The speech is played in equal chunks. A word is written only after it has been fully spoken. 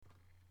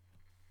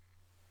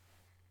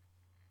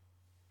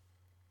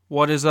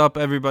What is up,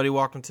 everybody?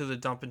 Welcome to the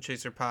Dump and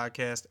Chaser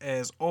podcast.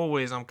 As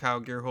always, I'm Kyle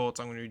Gerholtz.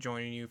 I'm going to be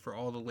joining you for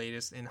all the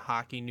latest in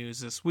hockey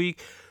news this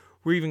week.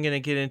 We're even going to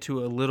get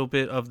into a little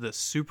bit of the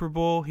Super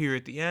Bowl here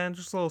at the end.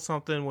 Just a little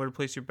something, where to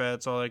place your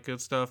bets, all that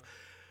good stuff.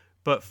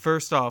 But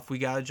first off, we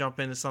got to jump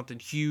into something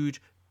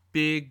huge.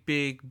 Big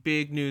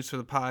news for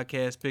the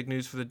podcast. Big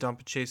news for the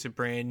Dump and Chaser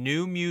brand.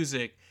 New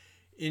music.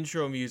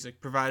 Intro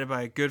music provided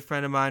by a good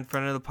friend of mine,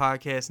 friend of the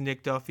podcast,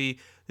 Nick Duffy.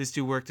 This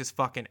dude worked his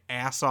fucking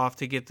ass off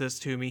to get this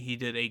to me. He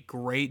did a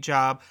great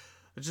job.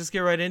 Let's just get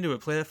right into it.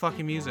 Play that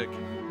fucking music.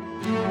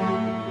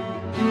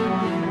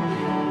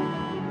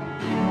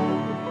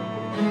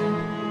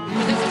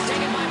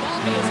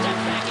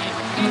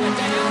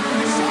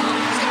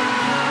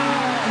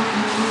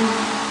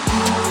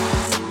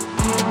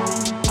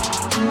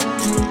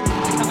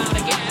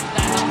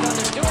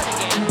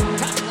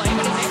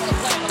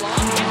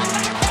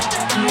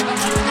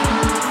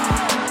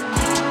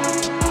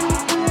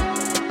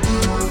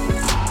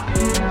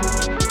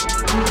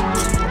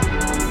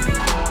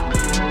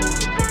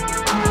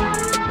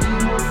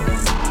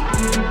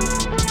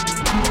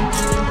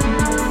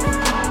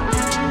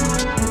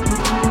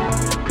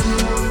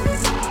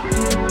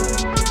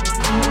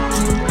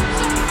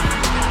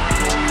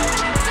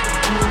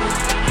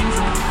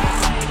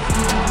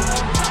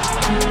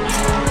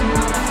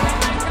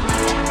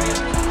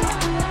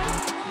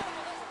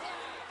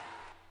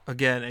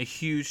 Again, a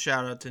huge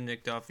shout out to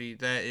Nick Duffy.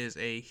 That is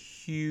a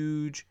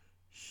huge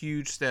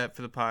step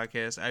for the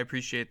podcast. I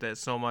appreciate that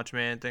so much,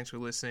 man. Thanks for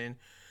listening.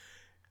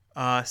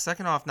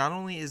 Second off, not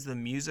only is the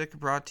music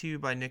brought to you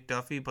by Nick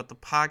Duffy, but the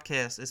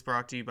podcast is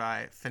brought to you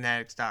by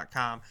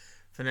Fanatics.com.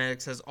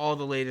 Fanatics has all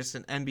the latest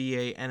in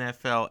NBA,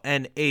 NFL,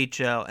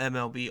 NHL,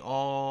 MLB,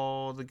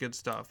 all the good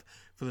stuff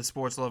for the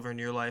sports lover in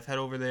your life. Head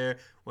over there,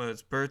 whether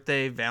it's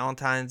birthday,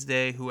 Valentine's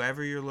Day,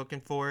 whoever you're looking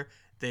for,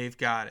 they've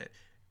got it.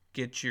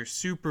 Get your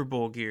Super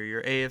Bowl gear,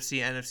 your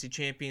AFC, NFC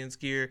Champions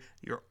gear,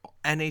 your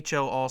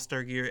NHL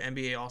All-Star gear,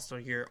 NBA All-Star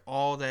gear,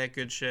 all that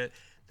good shit.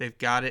 They've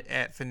got it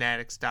at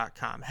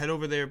Fanatics.com. Head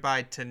over there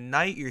by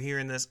tonight. You're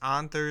hearing this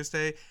on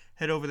Thursday.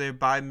 Head over there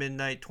by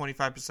midnight,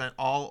 25%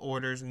 all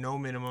orders, no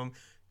minimum.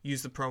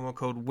 Use the promo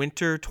code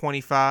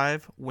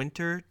WINTER25,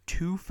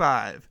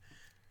 WINTER25,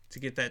 to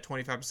get that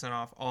 25%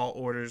 off all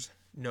orders,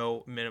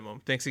 no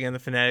minimum. Thanks again to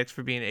Fanatics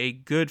for being a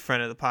good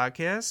friend of the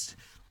podcast.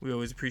 We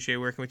always appreciate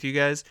working with you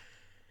guys.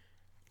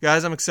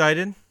 Guys, I'm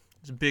excited.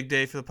 It's a big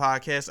day for the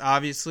podcast.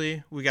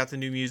 Obviously, we got the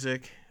new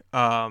music.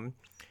 And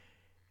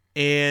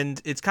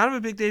it's kind of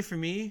a big day for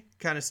me,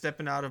 kind of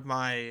stepping out of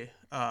my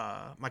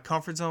my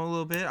comfort zone a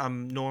little bit.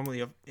 I'm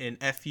normally an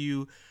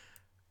FU,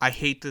 I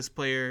hate this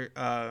player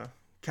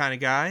kind of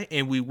guy,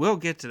 and we will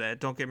get to that.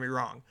 Don't get me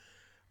wrong.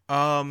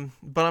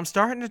 But I'm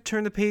starting to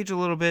turn the page a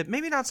little bit.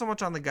 Maybe not so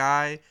much on the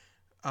guy,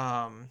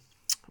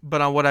 but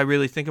on what I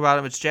really think about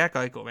him. It's Jack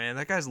Eichel, man.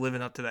 That guy's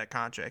living up to that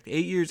contract.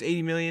 8 years,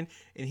 $80 million,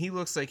 and he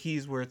looks like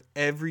he's worth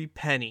every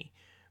penny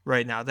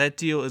right now. That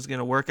deal is going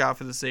to work out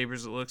for the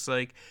Sabres, it looks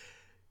like.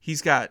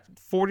 He's got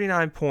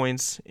 49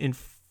 points in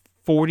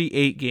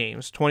 48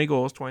 games, 20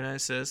 goals, 29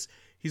 assists.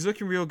 He's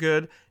looking real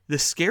good. The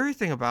scary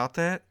thing about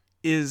that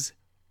is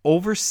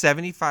over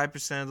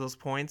 75% of those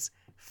points,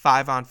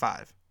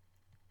 5-on-5.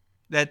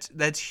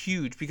 That's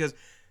huge, because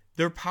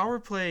their power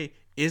play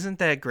isn't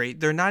that great.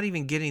 They're not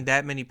even getting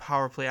that many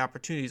power play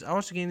opportunities. I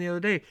watched the game the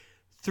other day.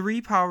 3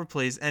 power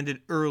plays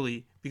ended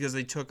early because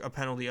they took a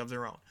penalty of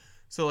their own.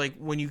 So, like,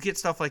 when you get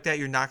stuff like that,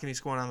 you're not going to be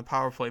scoring on the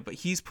power play. But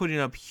he's putting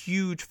up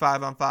huge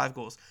 5-on-5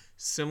 goals,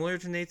 similar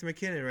to Nathan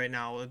MacKinnon right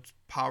now. It's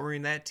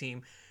powering that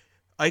team.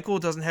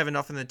 Eichel doesn't have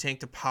enough in the tank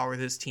to power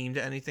this team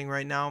to anything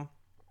right now,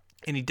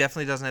 and he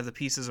definitely doesn't have the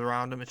pieces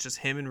around him. It's just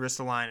him and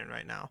Ristolainen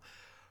right now.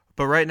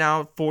 But right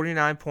now,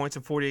 49 points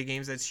in 48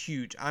 games, that's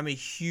huge. I'm a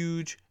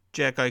huge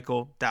Jack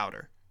Eichel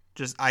doubter.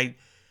 I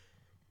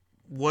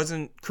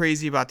wasn't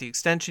crazy about the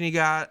extension he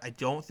got. I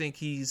don't think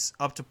he's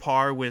up to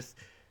par with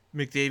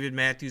McDavid,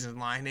 Matthews, and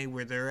Laine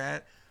where they're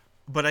at.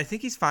 But I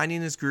think he's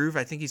finding his groove.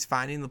 I think he's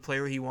finding the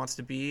player he wants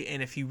to be.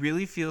 And if he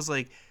really feels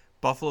like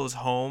Buffalo's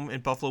home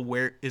and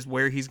Buffalo is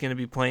where he's going to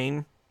be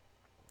playing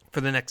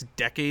for the next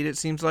decade, it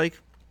seems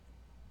like,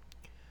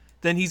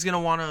 then he's going to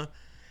want to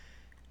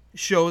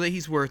show that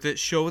he's worth it,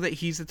 show that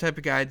he's the type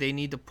of guy they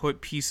need to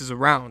put pieces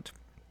around.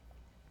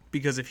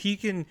 Because if he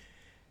can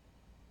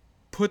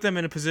put them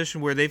in a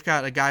position where they've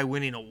got a guy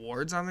winning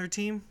awards on their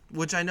team,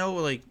 which I know,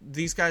 like,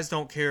 these guys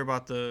don't care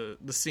about the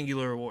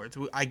singular awards.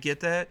 I get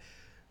that.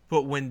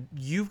 But when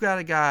you've got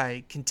a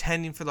guy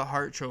contending for the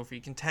Hart Trophy,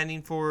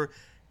 contending for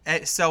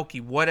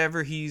Selke,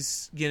 whatever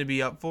he's going to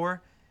be up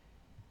for,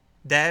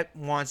 that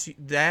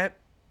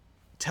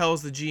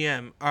tells the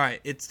GM, all right,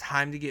 it's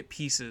time to get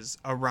pieces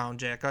around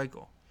Jack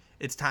Eichel.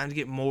 It's time to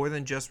get more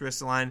than just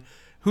Ristolainen.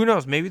 Who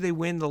knows? Maybe they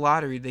win the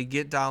lottery. They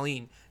get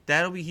Dahlin.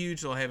 That'll be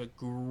huge. They'll have a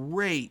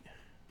great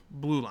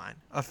blue line,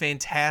 a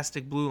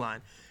fantastic blue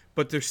line.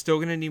 But they're still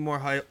going to need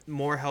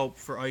more help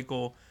for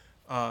Eichel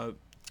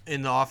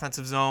in the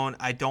offensive zone.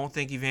 I don't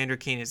think Evander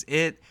Kane is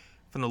it.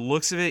 From the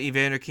looks of it,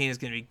 Evander Kane is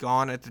going to be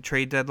gone at the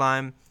trade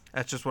deadline.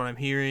 That's just what I'm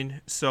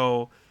hearing.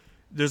 So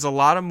there's a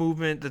lot of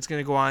movement that's going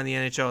to go on in the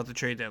NHL at the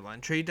trade deadline.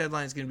 Trade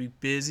deadline is going to be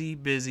busy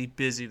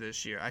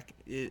this year.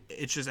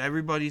 It's just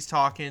everybody's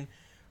talking.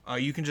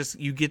 You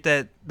get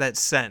that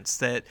sense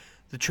that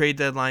the trade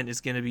deadline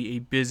is going to be a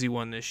busy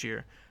one this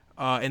year,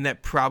 and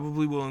that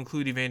probably will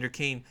include Evander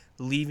Kane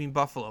leaving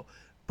Buffalo.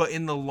 But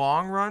in the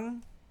long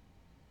run,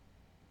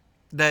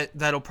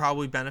 that'll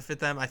probably benefit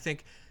them. I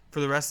think for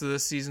the rest of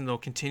this season, they'll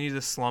continue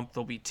to slump.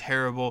 They'll be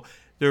terrible.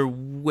 They're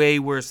way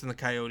worse than the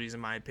Coyotes, in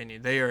my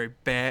opinion.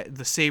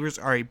 The Sabres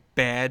are a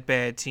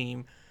bad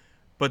team,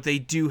 but they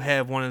do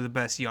have one of the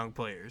best young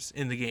players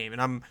in the game.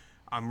 And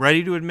I'm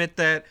ready to admit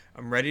that.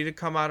 I'm ready to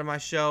come out of my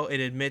shell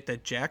and admit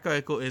that Jack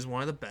Eichel is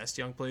one of the best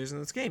young players in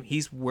this game.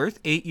 He's worth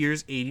 8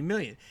 years, $80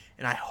 million.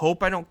 And I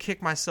hope I don't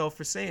kick myself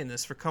for saying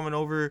this, for coming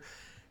over,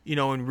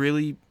 and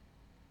really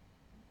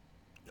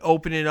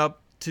opening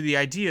up to the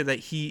idea that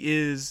he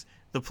is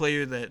the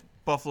player that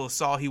Buffalo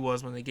saw he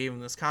was when they gave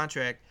him this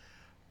contract.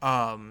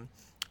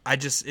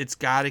 It's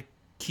got to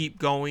keep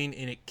going,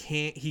 and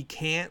he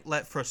can't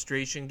let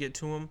frustration get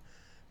to him,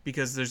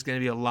 because there's going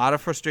to be a lot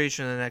of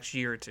frustration in the next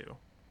year or two.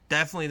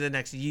 Definitely the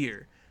next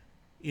year.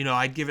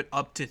 I'd give it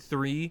up to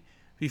 3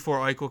 before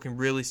Eichel can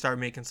really start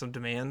making some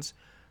demands.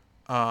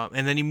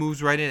 And then he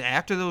moves right in.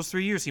 After those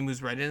 3 years, he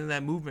moves right into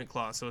that movement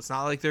clause. So it's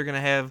not like they're going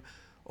to have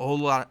a whole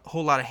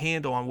lot of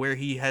handle on where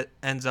he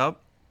ends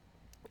up,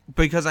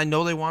 because I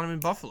know they want him in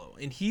Buffalo,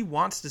 and he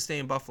wants to stay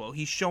in Buffalo.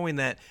 He's showing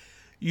that.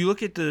 You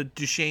look at the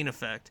Duchesne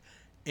effect,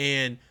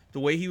 and the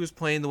way he was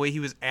playing, the way he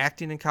was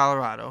acting in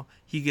Colorado.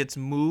 He gets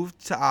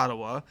moved to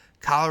Ottawa.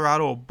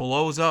 Colorado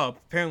blows up.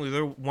 Apparently,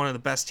 they're one of the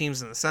best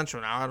teams in the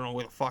Central now. I don't know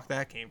where the fuck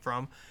that came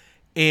from.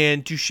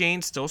 And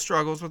Duchesne still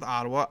struggles with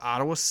Ottawa.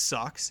 Ottawa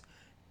sucks.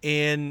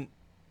 And,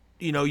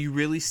 you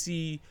really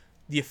see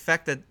the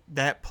effect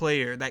that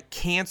player, that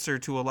cancer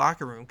to a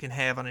locker room, can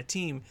have on a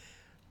team.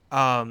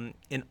 And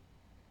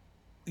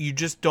you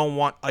just don't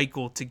want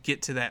Eichel to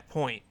get to that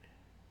point.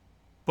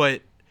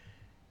 But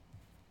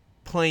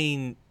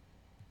playing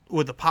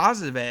with a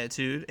positive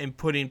attitude and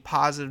putting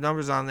positive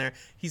numbers on there,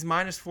 he's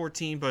minus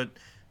 14, but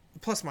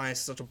plus minus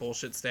is such a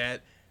bullshit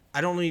stat.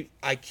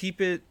 I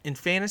keep it in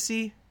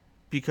fantasy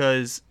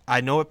because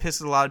I know it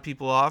pisses a lot of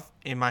people off.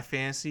 In my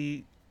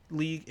fantasy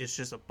league, it's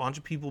just a bunch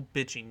of people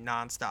bitching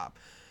nonstop.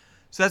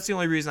 So that's the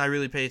only reason I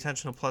really pay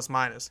attention to plus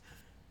minus.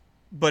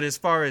 But as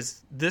far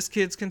as this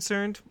kid's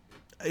concerned,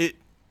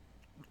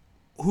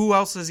 who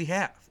else does he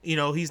have?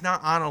 He's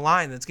not on a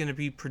line that's going to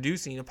be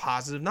producing a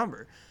positive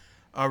number.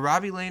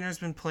 Robbie Lehner's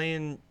been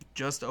playing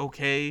just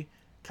okay,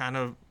 kind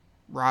of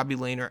Robbie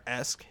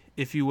Lehner-esque,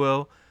 if you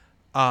will.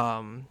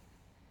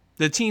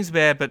 The team's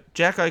bad, but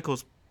Jack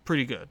Eichel's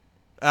pretty good.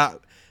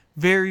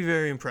 Very,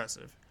 very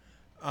impressive.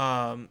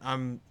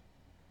 I'm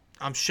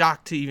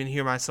shocked to even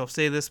hear myself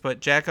say this, but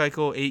Jack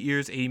Eichel, 8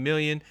 years, $80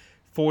 million,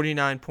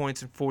 49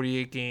 points in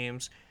 48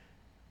 games.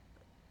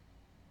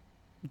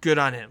 Good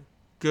on him.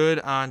 Good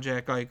on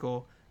Jack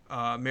Eichel.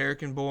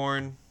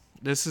 American-born.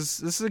 This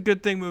is a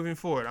good thing moving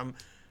forward.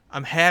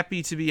 I'm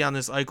happy to be on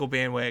this Eichel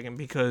bandwagon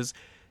because,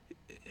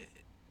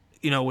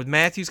 with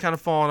Matthews kind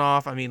of falling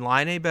off,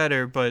 Laine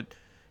better, but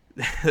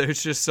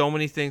there's just so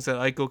many things that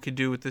Eichel could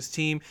do with this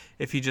team.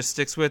 If he just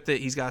sticks with it,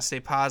 he's got to stay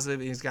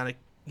positive, and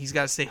he's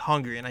got to stay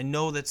hungry. And I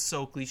know that's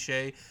so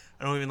cliche.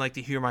 I don't even like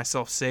to hear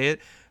myself say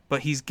it, but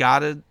he's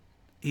got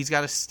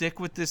to stick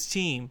with this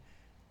team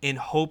and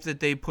hope that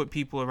they put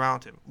people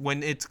around him.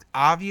 When it's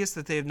obvious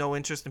that they have no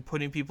interest in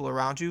putting people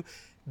around you,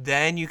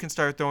 then you can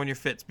start throwing your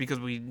fits, because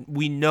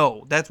we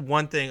know. That's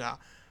one thing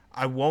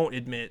I won't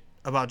admit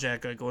about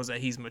Jack Eichel, is that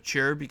he's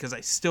mature, because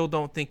I still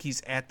don't think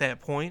he's at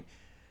that point,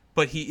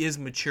 but he is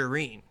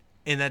maturing,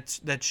 and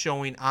that's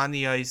showing on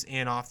the ice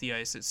and off the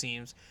ice, it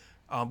seems.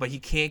 But he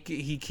can't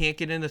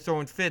get into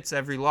throwing fits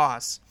every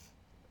loss,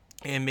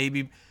 and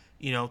maybe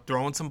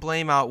throwing some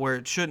blame out where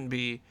it shouldn't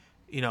be,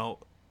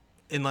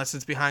 unless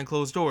it's behind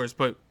closed doors.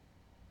 But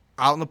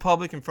out in the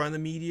public, in front of the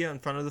media, in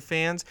front of the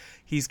fans,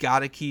 he's got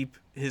to keep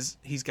his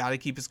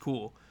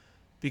cool,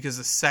 because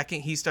the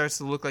second he starts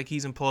to look like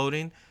he's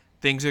imploding,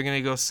 things are going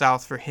to go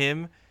south for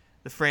him,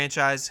 the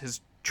franchise,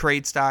 his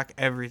trade stock,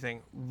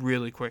 everything,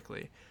 really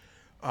quickly.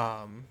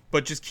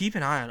 But just keep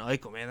an eye on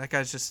Eichel, man. That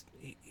guy's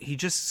he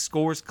just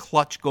scores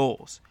clutch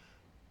goals.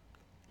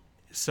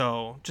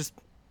 So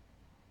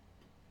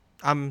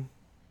I'm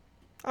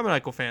an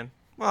Eichel fan.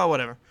 Well,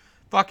 whatever.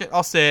 Fuck it,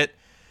 I'll say it.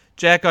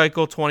 Jack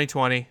Eichel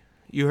 2020.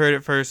 You heard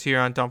it first here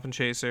on Dump and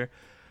Chaser.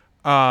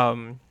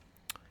 I'll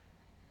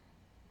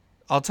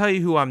tell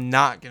you who I'm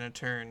not going to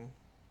turn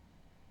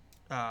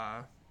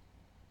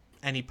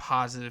any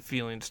positive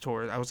feelings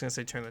toward. I was going to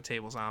say turn the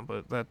tables on,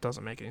 but that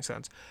doesn't make any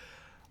sense.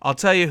 I'll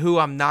tell you who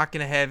I'm not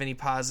going to have any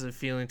positive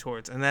feeling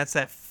towards, and that's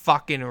that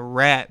fucking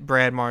rat,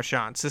 Brad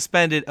Marchand.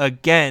 Suspended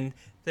again,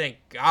 thank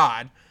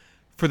God,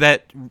 for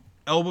that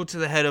elbow to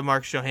the head of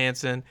Mark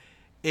Johansson.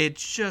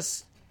 It's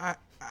just...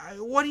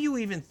 what are you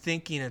even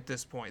thinking at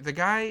this point? The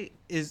guy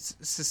is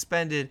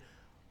suspended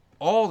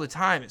all the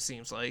time, it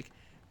seems like.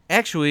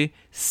 Actually,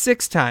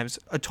 6 times,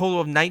 a total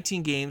of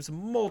 19 games,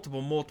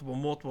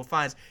 multiple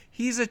fines.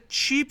 He's a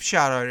cheap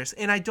shot artist,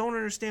 and I don't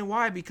understand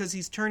why, because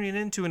he's turning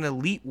into an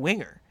elite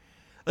winger.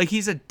 Like,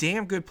 he's a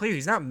damn good player.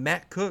 He's not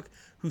Matt Cook,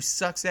 who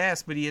sucks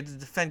ass, but he had to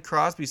defend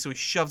Crosby, so he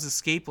shoves his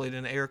skate blade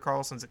into Erik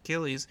Karlsson's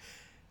Achilles.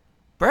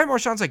 Brad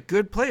Marchand's a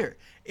good player,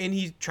 and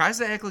he tries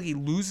to act like he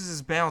loses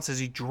his balance as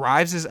he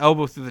drives his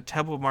elbow through the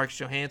temple of Marcus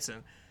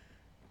Johansson.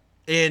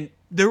 And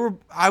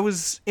I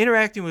was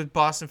interacting with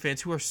Boston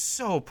fans who are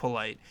so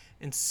polite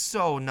and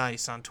so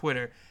nice on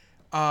Twitter,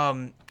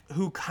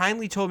 who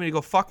kindly told me to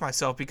go fuck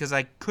myself because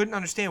I couldn't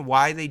understand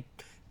why they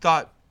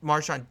thought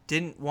Marchand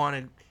didn't want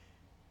to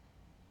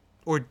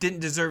or didn't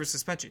deserve a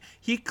suspension.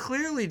 He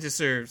clearly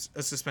deserves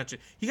a suspension.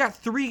 He got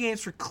 3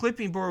 games for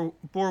clipping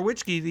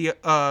Borowiecki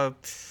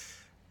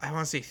I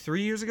want to say 2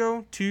 years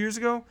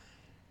ago.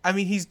 I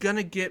mean, he's going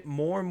to get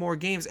more and more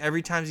games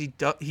every time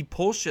he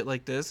pulls shit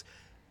like this,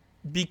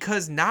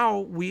 because now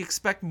we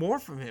expect more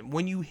from him.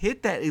 When you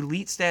hit that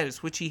elite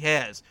status, which he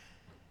has,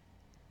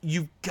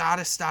 you've got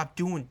to stop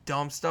doing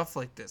dumb stuff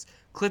like this.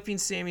 Clipping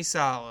Sammy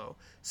Salo,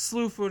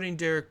 slew-footing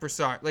Derek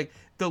Brassard. Like,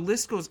 the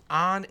list goes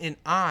on and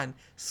on.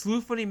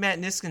 Slew-footing Matt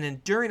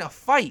Niskanen during a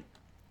fight,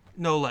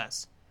 no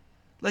less.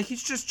 Like,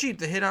 he's just cheap.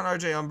 The hit on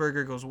RJ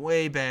Umberger goes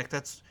way back.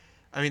 That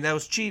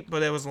was cheap, but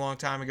that was a long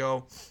time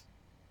ago.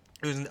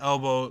 It was an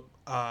elbow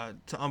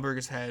to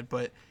Umberger's head,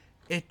 but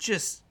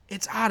it's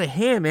out of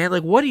hand, man.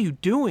 Like, what are you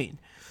doing?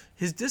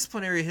 His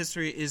disciplinary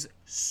history is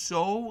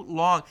so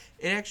long.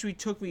 It actually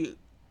took me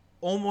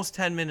almost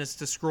 10 minutes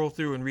to scroll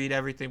through and read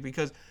everything,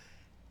 because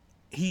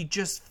he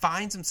just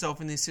finds himself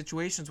in these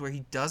situations where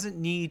he doesn't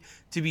need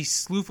to be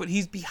slew-footed.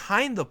 He's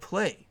behind the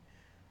play.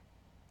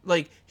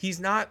 Like, he's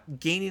not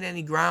gaining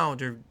any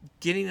ground or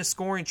getting a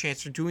scoring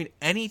chance or doing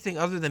anything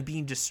other than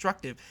being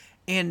destructive.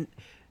 And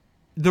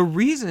the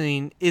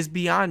reasoning is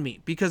beyond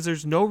me, because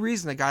there's no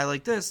reason a guy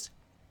like this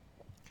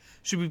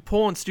should be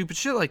pulling stupid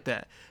shit like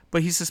that.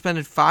 But he's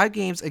suspended 5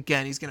 games.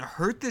 Again, he's going to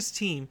hurt this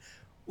team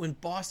when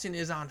Boston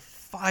is on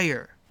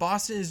fire.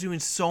 Boston is doing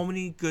so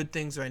many good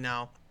things right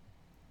now.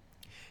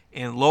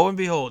 And lo and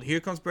behold,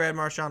 here comes Brad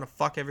Marchand to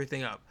fuck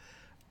everything up.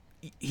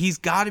 He's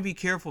got to be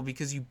careful,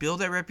 because you build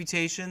that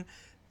reputation,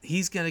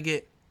 he's going to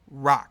get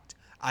rocked.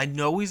 I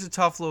know he's a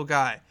tough little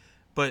guy,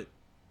 but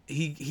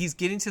he's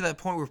getting to that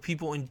point where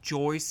people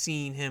enjoy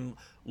seeing him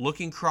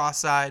looking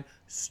cross-eyed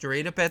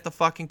straight up at the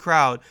fucking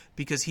crowd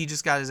because he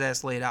just got his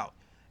ass laid out.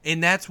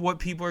 And that's what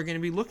people are going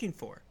to be looking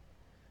for.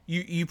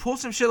 You pull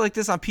some shit like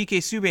this on PK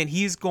Subban,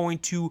 he's going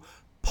to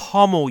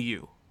pummel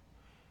you.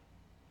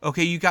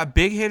 Okay, you got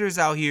big hitters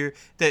out here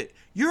that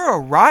you're a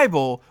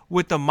rival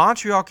with the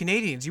Montreal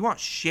Canadiens. You want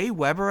Shea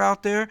Weber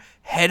out there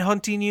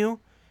headhunting you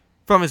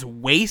from his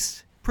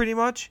waist, pretty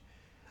much?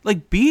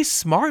 Like, be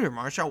smarter,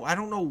 Marshall. I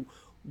don't know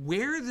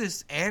where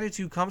this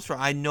attitude comes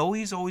from. I know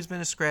he's always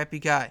been a scrappy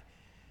guy,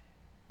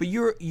 but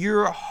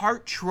you're a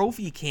Hart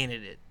Trophy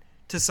candidate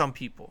to some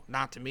people.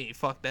 Not to me,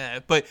 fuck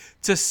that. But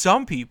to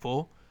some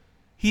people,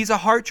 he's a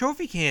Hart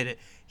Trophy candidate.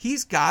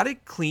 He's got to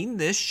clean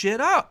this shit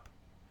up.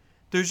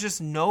 There's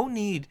just no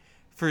need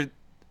for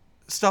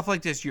stuff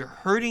like this. You're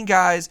hurting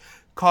guys,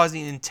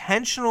 causing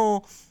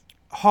intentional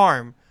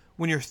harm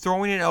when you're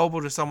throwing an elbow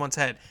to someone's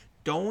head.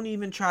 Don't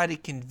even try to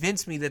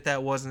convince me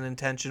that wasn't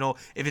intentional.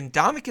 If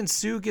Ndamukong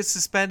Suh gets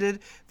suspended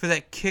for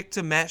that kick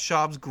to Matt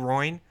Schaub's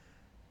groin,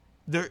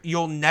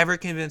 you'll never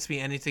convince me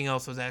anything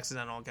else was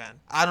accidental again.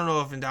 I don't know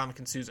if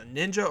Ndamukong Suh's a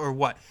ninja or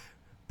what.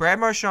 Brad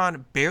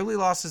Marchand barely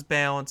lost his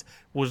balance,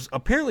 was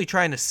apparently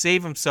trying to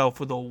save himself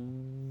with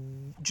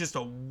just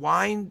a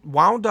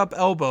wound up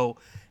elbow,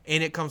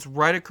 and it comes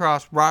right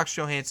across Rox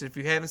Johansson. If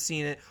you haven't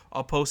seen it,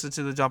 I'll post it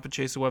to the Dump and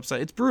Chaser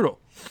website. It's brutal.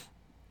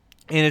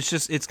 And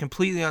it's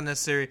completely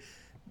unnecessary.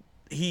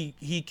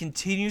 He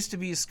continues to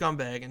be a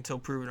scumbag until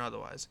proven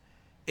otherwise.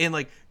 And,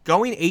 like,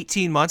 going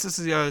 18 months, this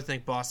is the other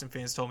thing Boston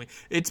fans told me.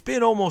 It's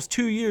been almost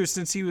 2 years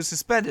since he was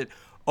suspended.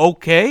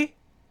 Okay?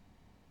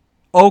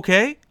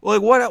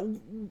 Like,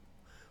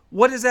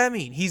 what does that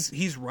mean?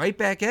 He's right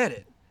back at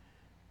it.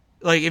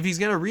 Like, if he's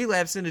going to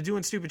relapse into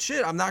doing stupid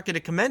shit, I'm not going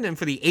to commend him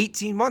for the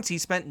 18 months he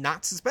spent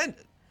not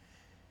suspended.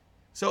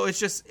 So it's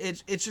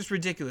just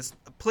ridiculous.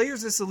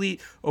 Players this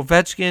elite,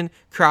 Ovechkin,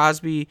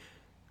 Crosby,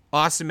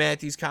 Austin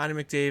Matthews, Connor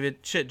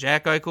McDavid,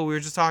 Jack Eichel we were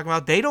just talking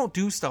about, they don't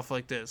do stuff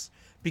like this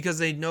because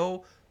they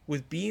know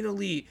with being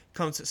elite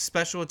comes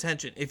special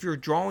attention. If you're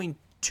drawing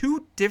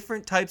 2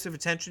 different types of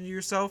attention to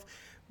yourself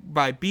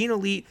by being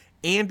elite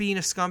and being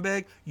a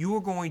scumbag, you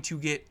are going to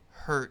get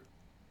hurt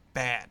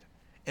bad.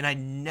 And I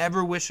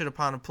never wish it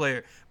upon a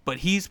player, but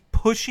he's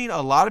pushing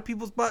a lot of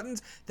people's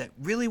buttons that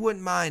really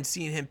wouldn't mind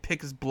seeing him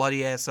pick his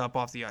bloody ass up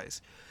off the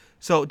ice.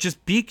 So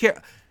just be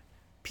careful.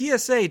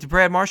 PSA to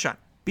Brad Marchand,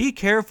 be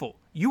careful.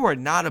 You are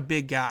not a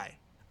big guy.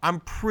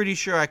 I'm pretty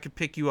sure I could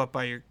pick you up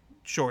by your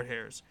short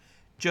hairs.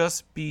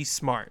 Just be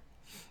smart.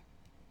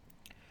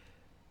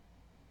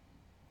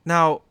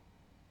 Now,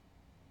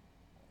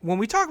 when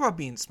we talk about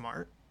being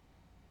smart,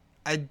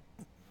 the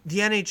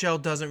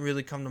NHL doesn't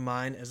really come to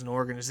mind as an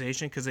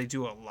organization because they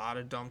do a lot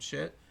of dumb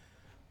shit.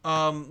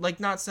 Like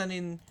not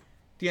sending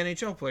the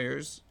NHL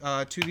players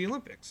to the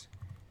Olympics.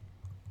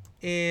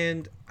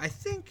 And I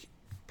think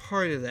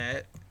part of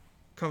that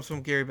comes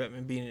from Gary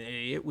Bettman being an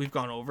idiot. We've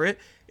gone over it.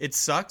 It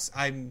sucks.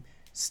 I'm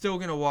still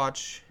gonna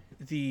watch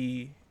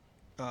the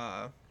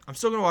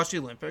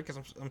Olympics.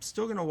 I'm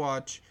still gonna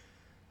watch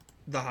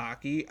the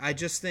hockey. I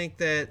just think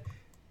that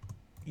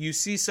you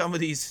see some of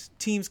these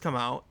teams come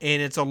out,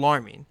 and it's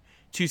alarming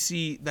to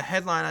see the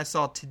headline I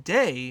saw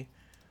today,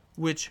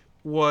 which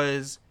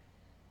was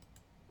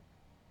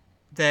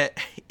that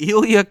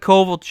Ilya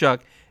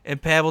Kovalchuk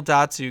and Pavel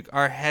Datsyuk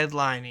are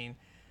headlining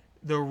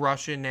the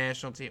Russian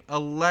national team.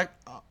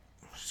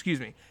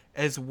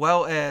 As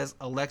well as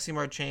Alexei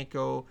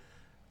Marchenko,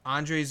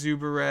 Andrei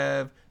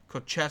Zubrev,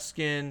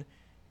 Kocheskin,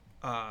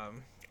 a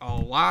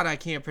lot I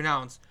can't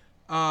pronounce.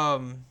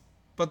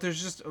 But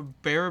there's just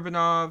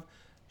Barabanov,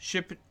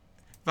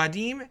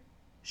 Vadim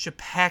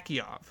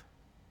Shapakyov.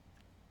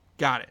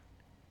 Got it.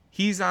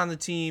 He's on the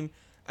team.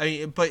 I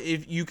mean, but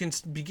if you can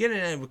begin and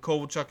end with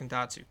Kovalchuk and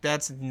Datsyuk,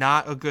 that's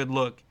not a good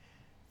look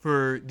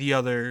for the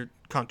other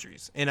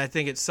countries. And I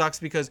think it sucks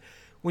because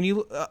when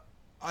you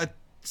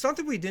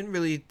something we didn't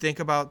really think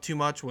about too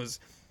much was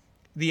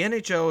the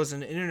NHL is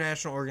an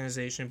international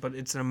organization, but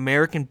it's an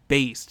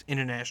American-based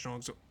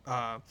international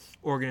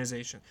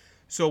organization.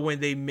 So when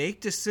they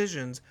make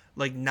decisions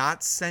like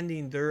not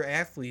sending their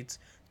athletes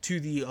to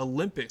the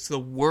Olympics, the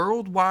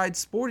worldwide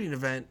sporting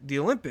event, the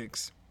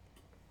Olympics,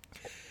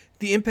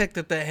 the impact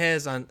that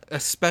has on,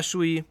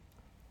 especially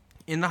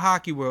in the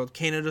hockey world,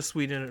 Canada,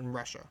 Sweden, and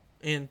Russia,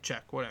 and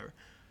Czech, whatever.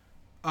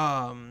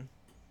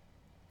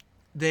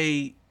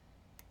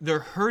 They're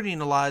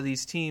hurting a lot of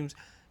these teams.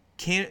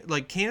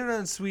 Like Canada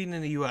and Sweden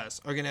and the U.S.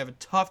 are going to have a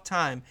tough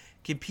time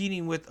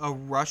competing with a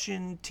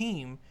Russian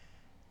team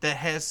that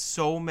has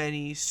so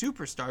many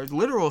superstars,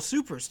 literal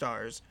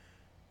superstars.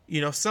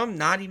 You know, some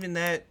not even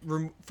that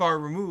far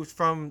removed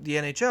from the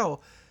NHL,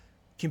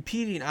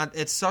 competing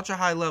at such a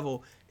high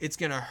level. It's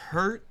going to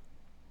hurt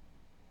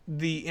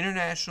the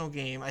international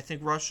game. I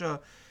think Russia,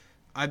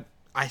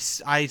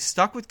 I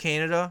stuck with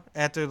Canada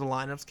after the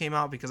lineups came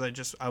out because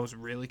I was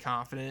really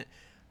confident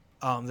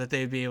that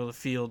they'd be able to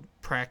field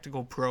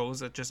practical pros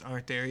that just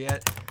aren't there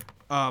yet.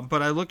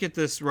 But I look at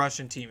this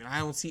Russian team, and I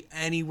don't see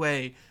any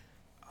way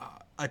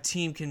a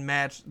team can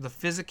match the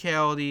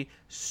physicality,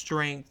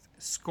 strength,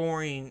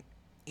 scoring,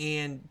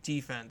 and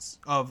defense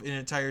of an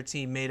entire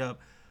team made up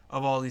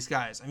of all these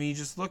guys. I mean, you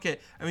just look at,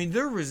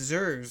 their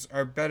reserves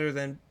are better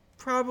than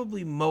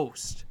probably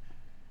most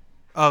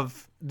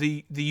of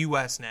the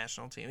U.S.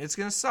 national team. It's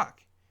going to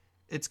suck.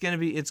 It's going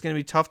to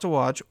be tough to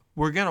watch.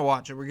 We're going to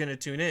watch it. We're going to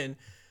tune in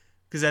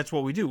because that's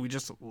what we do. We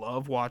just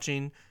love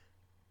watching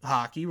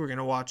hockey. We're going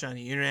to watch on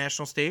the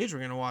international stage. We're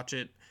going to watch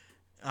it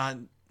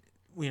on,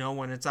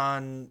 when it's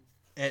on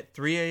at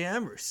 3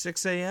 a.m. or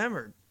 6 a.m.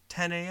 or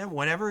 10 a.m.,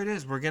 whenever it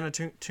is, we're going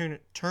to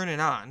turn it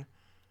on.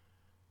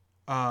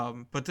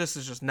 But this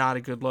is just not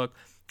a good look.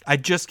 I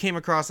just came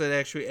across it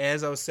actually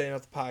as I was setting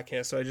up the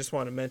podcast, so I just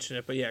want to mention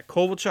it. But yeah,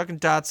 Kovalchuk and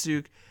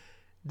Datsyuk,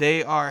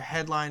 they are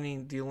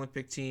headlining the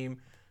Olympic team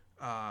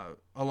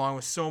along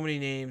with so many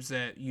names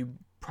that you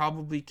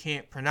probably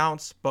can't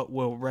pronounce but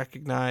will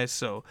recognize.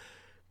 So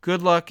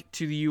good luck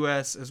to the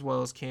U.S. as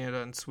well as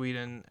Canada and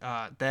Sweden.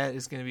 That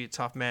is going to be a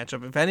tough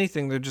matchup. If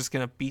anything, they're just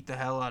going to beat the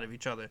hell out of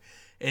each other,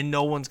 and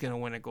no one's going to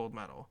win a gold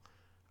medal.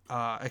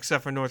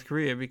 Except for North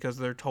Korea because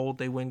they're told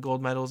they win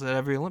gold medals at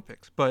every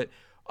Olympics. But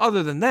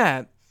other than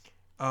that,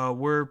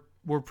 we're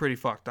pretty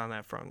fucked on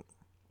that front.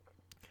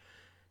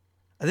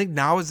 I think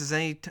now is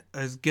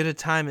as good a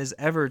time as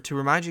ever to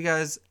remind you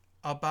guys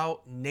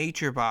about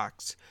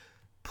NatureBox.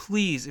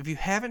 Please, if you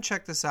haven't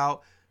checked this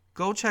out,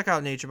 go check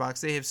out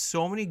NatureBox. They have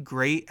so many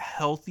great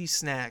healthy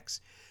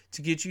snacks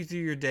to get you through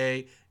your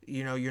day.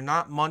 You're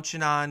not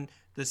munching on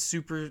the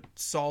super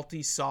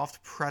salty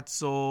soft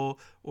pretzel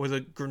or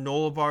the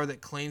granola bar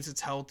that claims it's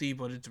healthy,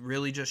 but it's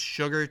really just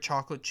sugar,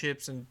 chocolate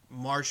chips, and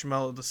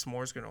marshmallow. The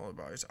s'mores granola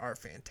bars are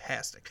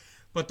fantastic,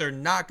 but they're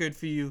not good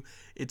for you.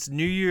 It's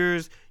New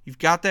Year's. You've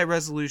got that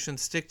resolution.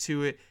 Stick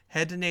to it.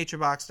 Head to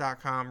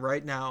naturebox.com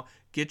right now.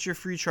 Get your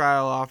free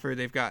trial offer.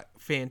 They've got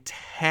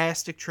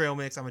fantastic trail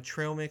mix. I'm a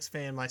trail mix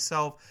fan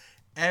myself.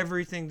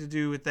 Everything to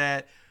do with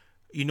that.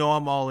 I'm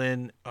all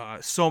in.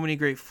 So many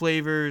great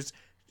flavors.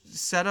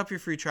 Set up your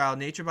free trial,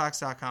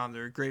 naturebox.com.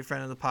 They're a great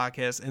friend of the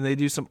podcast, and they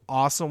do some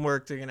awesome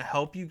work. They're going to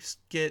help you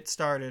get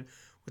started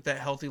with that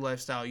healthy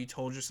lifestyle you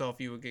told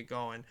yourself you would get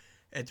going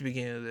at the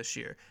beginning of this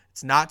year.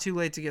 It's not too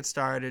late to get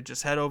started.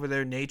 Just head over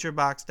there,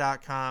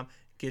 naturebox.com.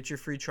 Get your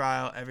free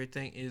trial.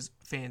 Everything is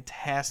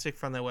fantastic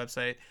from that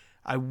website.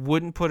 I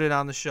wouldn't put it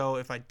on the show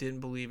if I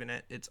didn't believe in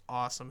it. It's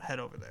awesome. Head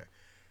over there.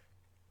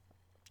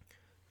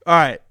 All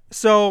right,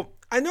 so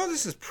I know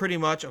this is pretty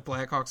much a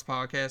Blackhawks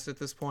podcast at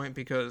this point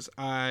because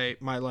my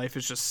life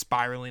is just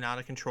spiraling out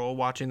of control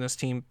watching this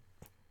team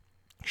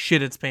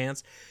shit its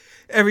pants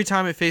every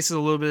time it faces a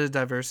little bit of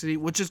diversity,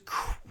 which is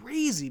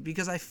crazy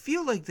because I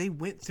feel like they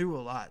went through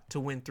a lot to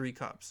win 3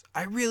 cups.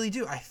 I really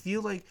do. I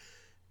feel like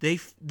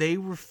they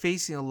were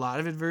facing a lot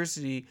of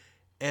adversity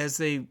as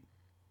they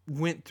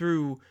went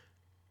through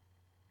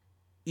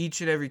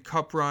each and every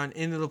cup run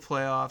into the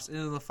playoffs,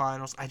 into the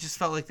finals. I just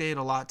felt like they had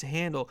a lot to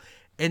handle.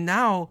 And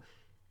now,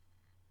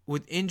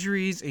 with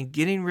injuries and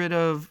getting rid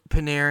of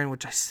Panarin,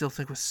 which I still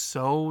think was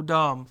so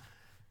dumb,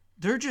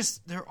 they're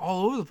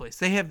all over the place.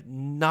 They have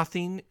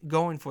nothing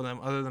going for them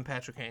other than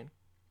Patrick Kane.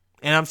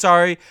 And I'm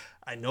sorry,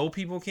 I know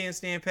people can't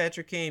stand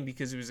Patrick Kane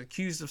because he was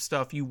accused of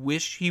stuff you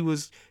wish he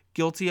was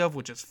guilty of,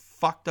 which is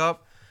fucked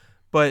up.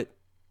 But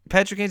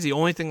Patrick Kane's the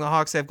only thing the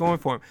Hawks have going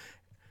for him.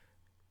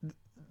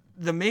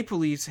 The Maple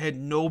Leafs had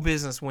no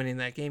business winning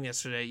that game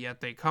yesterday,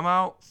 yet they come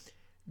out,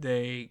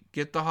 they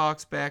get the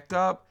Hawks backed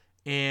up,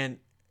 and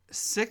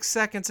 6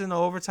 seconds into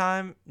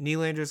overtime,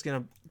 Nylander's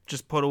going to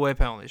just put away a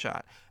penalty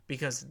shot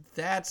because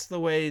that's the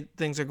way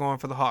things are going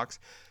for the Hawks.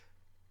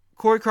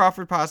 Corey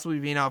Crawford possibly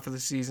being out for the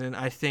season,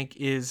 I think,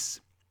 is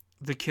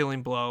the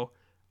killing blow.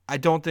 I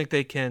don't think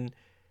they can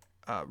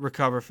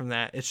recover from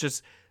that. It's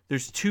just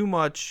there's too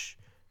much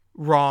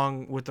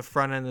wrong with the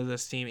front end of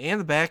this team and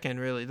the back end,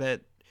 really,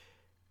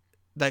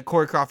 that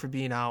Corey Crawford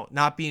being out,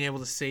 not being able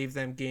to save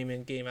them game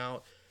in, game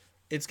out,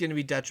 it's going to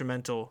be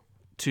detrimental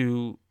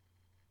to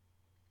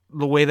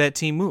the way that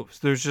team moves.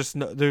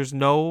 There's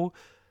no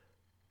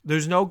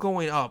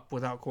going up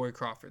without Corey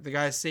Crawford. The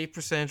guy's save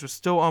percentage was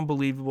still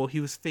unbelievable. He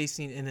was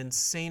facing an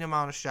insane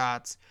amount of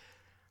shots,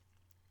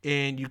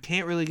 and you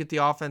can't really get the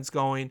offense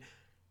going.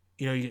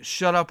 You know, you get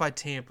shut up by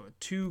Tampa,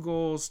 2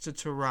 goals to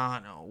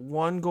Toronto,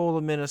 1 goal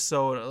to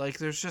Minnesota. Like,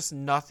 there's just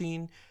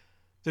nothing.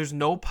 There's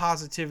no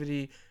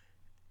positivity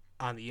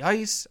on the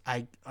ice.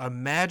 I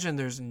imagine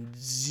there's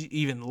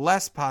even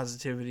less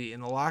positivity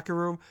in the locker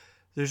room.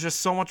 There's just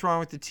so much wrong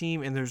with the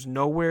team, and there's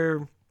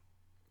nowhere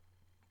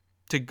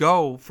to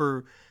go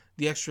for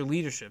the extra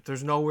leadership.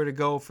 There's nowhere to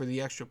go for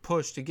the extra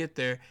push to get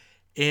there.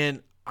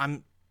 And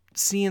I'm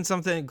seeing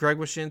something Greg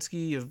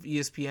Wyshynski of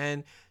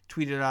ESPN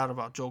tweeted out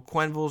about Joel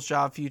Quenneville's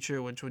job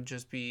future, which would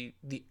just be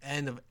the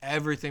end of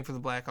everything for the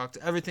Blackhawks.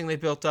 Everything they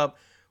built up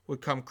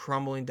would come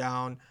crumbling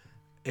down.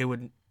 It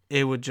would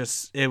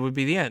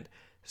be the end.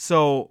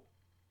 So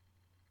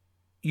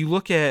you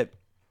look at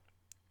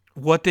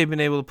what they've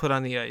been able to put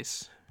on the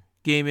ice,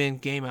 game in,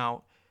 game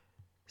out,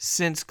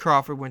 since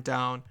Crawford went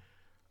down.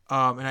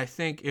 And I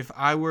think if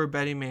I were a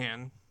betting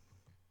man,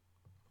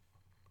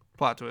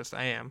 plot twist,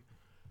 I am,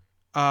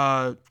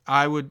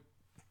 I would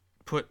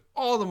put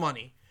all the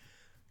money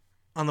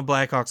on the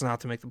Blackhawks not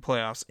to make the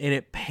playoffs. And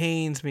it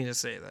pains me to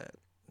say that.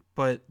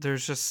 But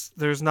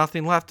there's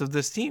nothing left of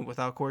this team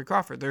without Corey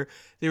Crawford.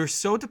 They were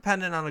so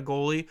dependent on a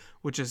goalie,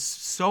 which is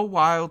so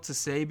wild to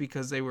say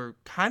because they were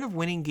kind of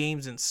winning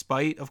games in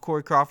spite of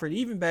Corey Crawford,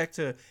 even back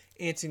to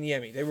Anthony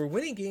Niemi. They were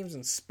winning games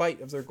in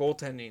spite of their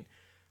goaltending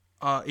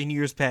in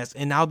years past,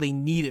 and now they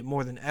need it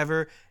more than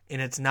ever,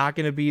 and it's not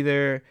going to be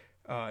there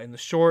in the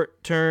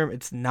short term.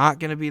 It's not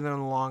going to be there in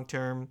the long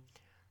term,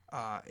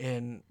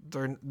 and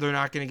they're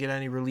not going to get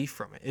any relief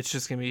from it. It's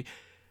just going to be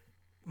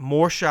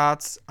more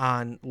shots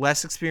on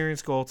less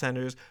experienced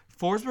goaltenders.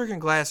 Forsberg and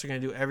Glass are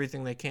going to do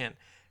everything they can.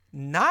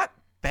 Not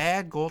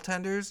bad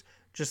goaltenders,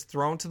 just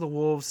thrown to the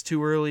wolves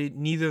too early.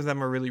 Neither of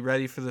them are really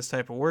ready for this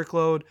type of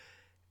workload,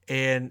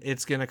 and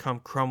it's going to come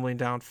crumbling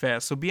down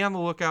fast. So be on the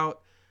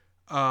lookout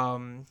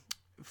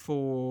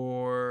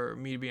for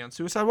me to be on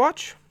Suicide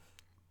Watch,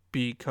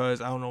 because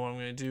I don't know what I'm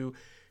going to do.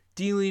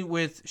 Dealing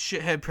with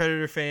shithead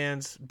Predator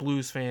fans,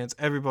 Blues fans,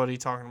 everybody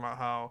talking about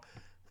how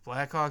the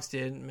Blackhawks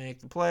didn't make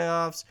the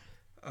playoffs.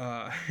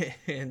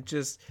 And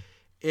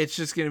it's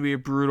just going to be a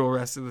brutal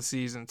rest of the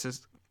season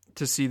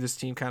to see this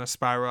team kind of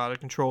spiral out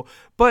of control.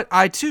 But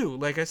I too,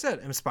 like I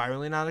said, am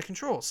spiraling out of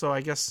control. So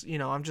I guess,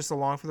 I'm just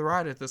along for the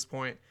ride at this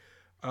point,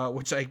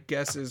 which I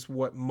guess is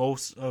what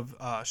most of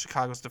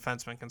Chicago's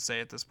defensemen can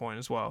say at this point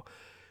as well.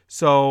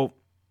 So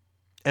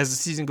as the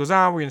season goes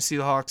on, we're going to see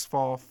the Hawks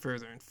fall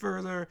further and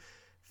further.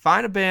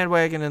 Find a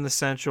bandwagon in the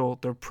Central.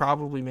 They're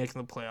probably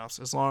making the playoffs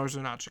as long as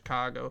they're not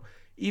Chicago.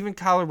 Even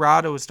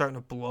Colorado is starting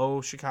to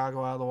blow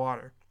Chicago out of the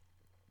water.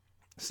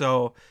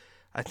 So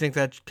I think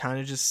that kind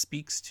of just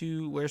speaks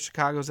to where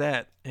Chicago's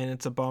at. And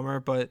it's a bummer,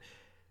 but,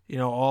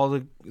 all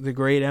the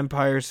great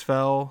empires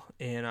fell.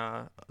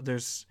 And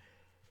there's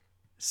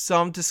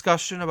some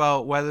discussion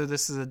about whether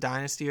this is a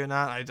dynasty or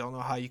not. I don't know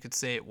how you could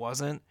say it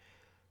wasn't.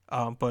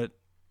 But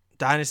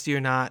dynasty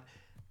or not,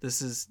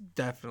 this is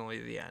definitely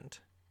the end.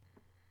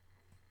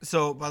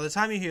 So by the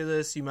time you hear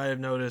this, you might have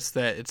noticed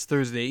that it's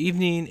Thursday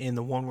evening and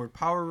the one-word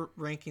power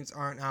rankings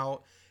aren't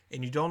out,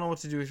 and you don't know what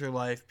to do with your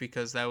life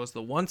because that was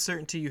the one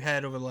certainty you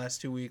had over the last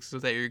 2 weeks, so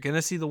that you're going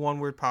to see the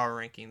one-word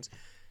power rankings.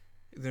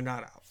 They're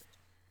not out.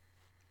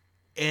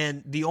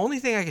 And the only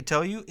thing I can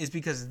tell you is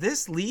because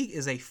this league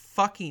is a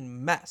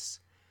fucking mess.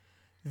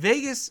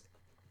 Vegas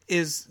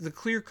is the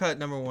clear-cut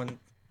number one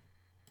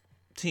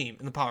team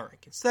in the power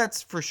rankings.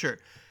 That's for sure.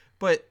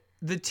 But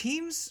the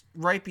teams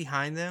right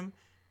behind them,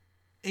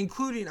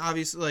 including,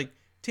 obviously, like,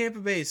 Tampa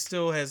Bay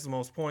still has the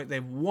most points. They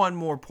have one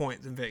more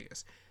point than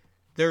Vegas.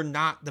 They're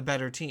not the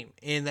better team,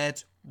 and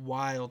that's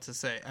wild to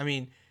say. I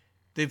mean,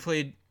 they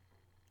played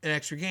an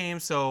extra game,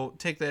 so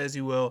take that as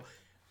you will.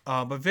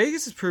 But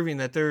Vegas is proving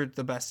that they're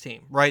the best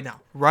team right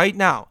now. Right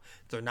now.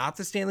 They're not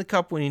the Stanley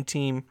Cup winning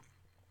team.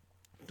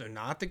 They're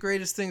not the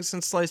greatest thing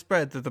since sliced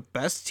bread. They're the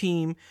best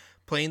team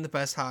playing the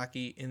best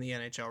hockey in the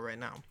NHL right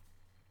now.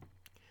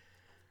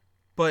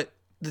 But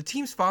the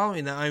teams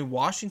following that, I mean,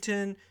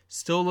 Washington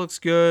still looks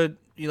good.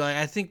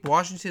 I think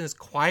Washington is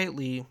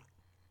quietly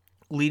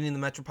leading the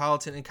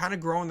Metropolitan and kind of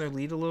growing their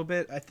lead a little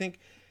bit. I think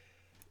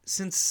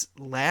since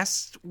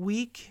last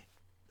week,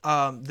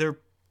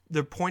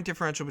 their point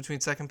differential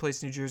between second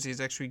place New Jersey has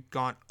actually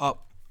gone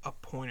up a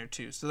point or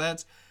two. So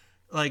that's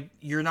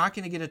you're not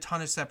going to get a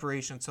ton of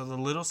separation. So the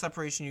little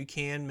separation you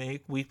can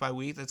make week by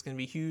week, that's going to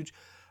be huge.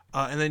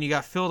 And then you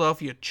got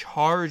Philadelphia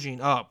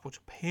charging up,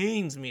 which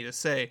pains me to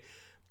say,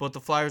 but the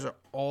Flyers are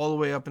all the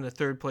way up into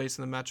third place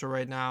in the Metro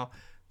right now.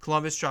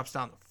 Columbus drops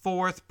down to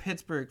fourth,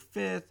 Pittsburgh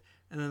fifth,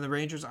 and then the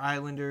Rangers,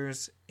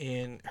 Islanders,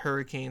 and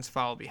Hurricanes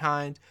follow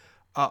behind.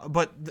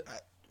 But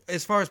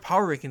as far as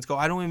power rankings go,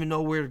 I don't even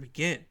know where to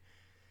begin.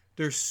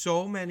 There's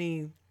so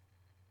many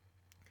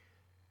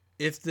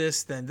if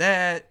this, then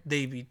that.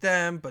 They beat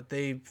them, but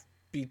they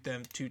beat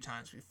them 2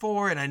 times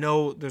before. And I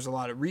know there's a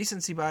lot of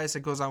recency bias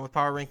that goes on with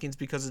power rankings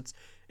because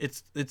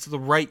it's the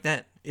right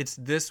then. It's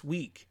this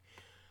week.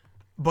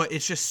 But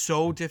it's just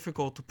so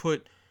difficult to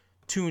put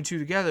 2 and 2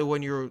 together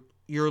when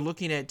you're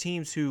looking at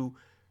teams who,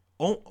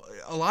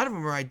 a lot of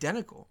them are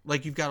identical.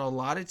 You've got a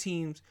lot of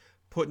teams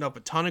putting up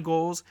a ton of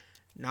goals,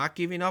 not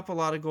giving up a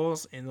lot of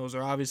goals, and those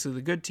are obviously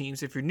the good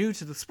teams. If you're new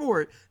to the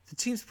sport, the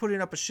teams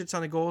putting up a shit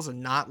ton of goals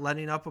and not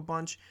letting up a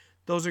bunch,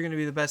 those are going to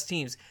be the best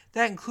teams.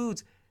 That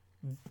includes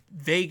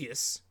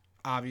Vegas,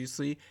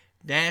 obviously,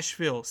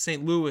 Nashville,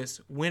 St. Louis,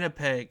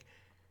 Winnipeg,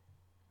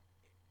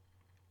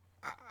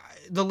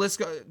 the list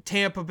goes,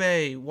 Tampa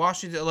Bay,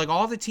 Washington,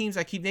 all the teams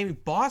I keep naming.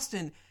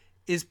 Boston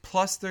is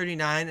plus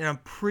 39, and I'm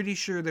pretty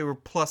sure they were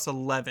plus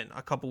 11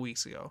 a couple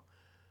weeks ago.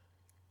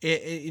 They're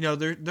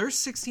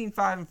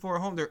 16-5-4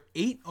 at home. They're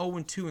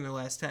 8-0-2 in their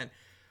last 10.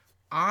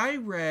 I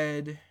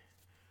read,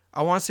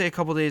 I want to say a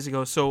couple days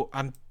ago, so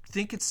I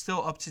think it's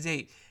still up to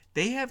date.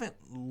 They haven't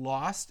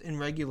lost in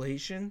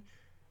regulation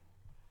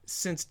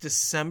since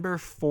December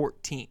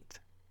 14th.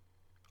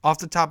 Off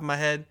the top of my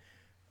head,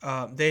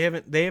 they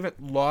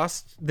haven't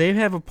lost. They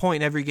have a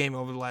point in every game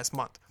over the last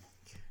month.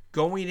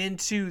 Going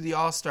into the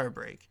All-Star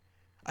break,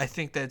 I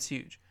think that's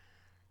huge.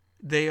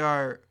 They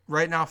are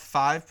right now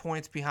 5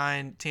 points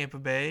behind Tampa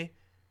Bay.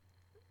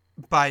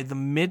 By the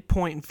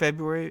midpoint in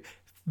February,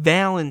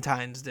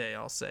 Valentine's Day,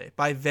 I'll say.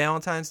 By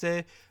Valentine's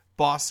Day,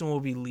 Boston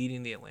will be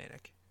leading the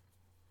Atlantic.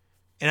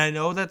 And I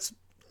know that's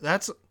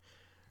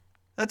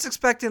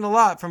expecting a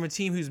lot from a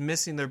team who's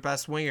missing their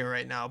best winger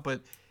right now,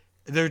 but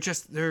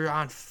they're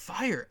on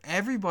fire.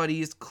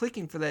 Everybody is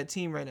clicking for that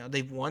team right now.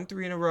 They've won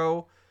 3 in a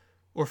row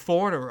or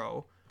 4 in a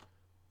row.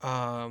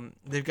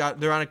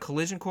 They're on a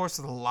collision course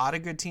with a lot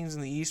of good teams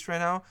in the East right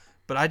now,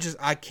 but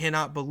I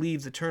cannot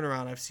believe the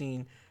turnaround I've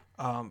seen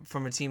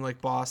from a team like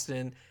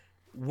Boston.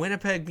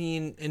 Winnipeg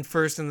being in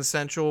first in the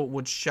Central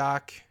would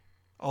shock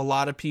a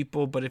lot of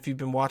people, but if you've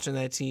been watching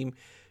that team,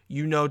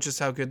 you know just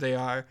how good they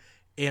are,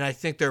 and I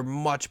think they're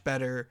much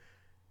better.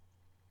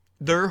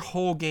 Their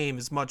whole game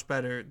is much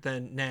better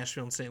than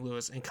Nashville and St.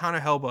 Louis, and Connor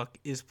Hellebuyck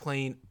is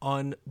playing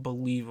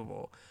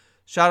unbelievable.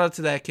 Shout out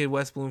to that kid,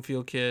 West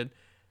Bloomfield kid.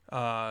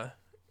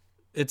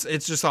 It's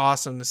just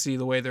awesome to see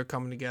the way they're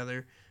coming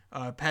together.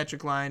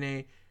 Patrick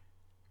Laine,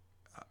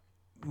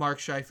 Mark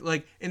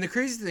Scheifele. And the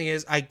crazy thing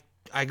is,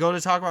 I go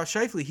to talk about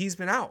Scheifele. He's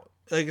been out.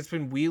 It's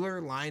been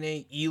Wheeler,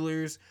 Laine,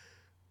 Ehlers,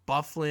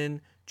 Bufflin,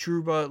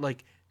 Trouba.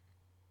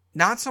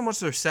 Not so much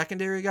their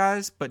secondary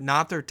guys, but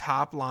not their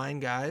top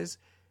line guys,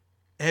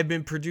 have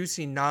been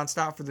producing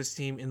nonstop for this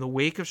team in the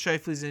wake of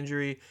Scheifele's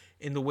injury,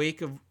 in the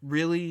wake of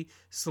really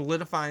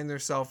solidifying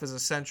themselves as a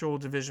Central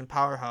Division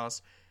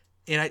powerhouse.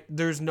 And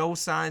there's no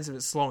signs of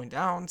it slowing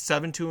down.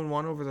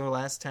 7-2-1 over their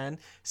last 10.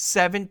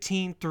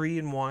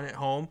 17-3-1 at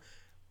home.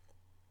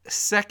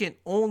 Second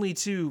only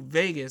to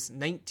Vegas,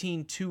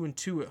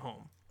 19-2-2 at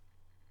home.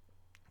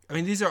 I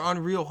mean, these are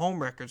unreal home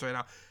records right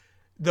now.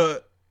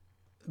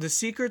 The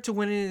secret to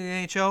winning in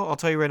the NHL, I'll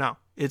tell you right now,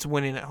 it's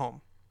winning at home.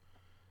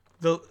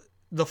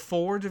 The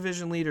 4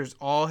 division leaders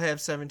all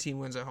have 17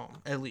 wins at home,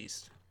 at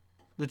least.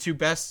 The 2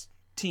 best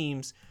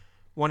teams,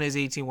 one is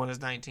 18, one is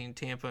 19,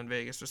 Tampa and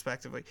Vegas,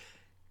 respectively.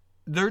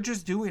 They're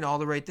just doing all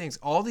the right things.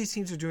 All these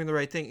teams are doing the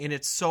right thing, and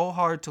it's so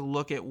hard to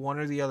look at one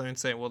or the other and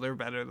say, well, they're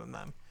better than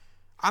them.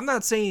 I'm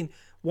not saying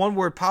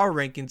one-word power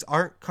rankings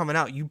aren't coming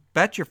out. You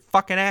bet your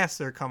fucking ass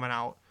they're coming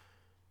out.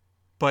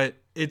 But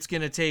it's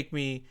going to take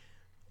me...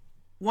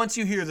 Once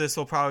you hear this,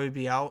 they'll probably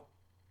be out.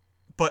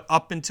 But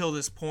up until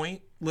this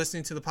point,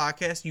 listening to the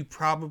podcast, you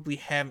probably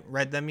haven't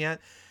read them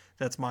yet.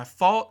 That's my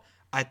fault.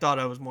 I thought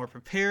I was more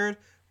prepared.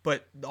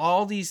 But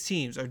all these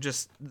teams are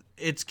just...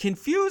 It's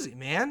confusing,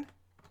 man.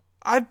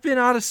 I've been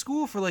out of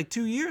school for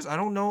 2 years. I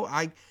don't know.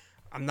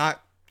 I'm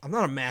not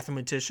a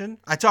mathematician.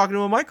 I talk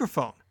into a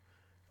microphone.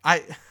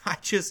 I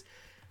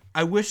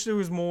wish there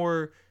was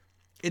more.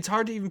 It's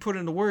hard to even put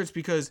into words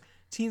because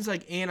teams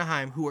like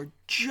Anaheim, who are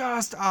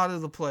just out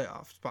of the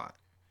playoff spot,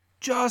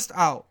 just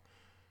out,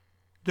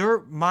 they're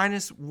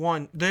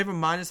 -1. They have a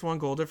 -1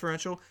 goal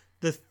differential.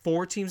 the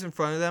 4 teams in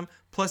front of them,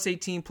 plus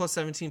 18, plus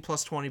 17,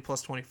 plus 20,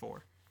 plus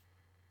 24.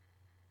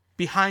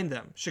 Behind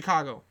them,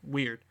 Chicago,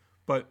 weird,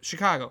 but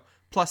Chicago,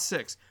 plus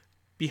 6.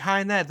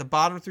 Behind that, the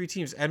bottom 3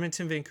 teams,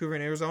 Edmonton, Vancouver,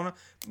 and Arizona,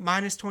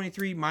 minus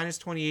 23, minus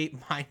 28,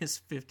 minus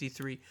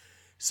 53.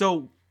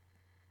 So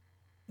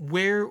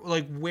where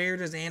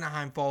does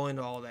Anaheim fall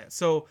into all of that?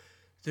 So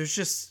there's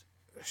just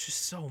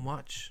so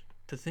much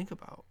to think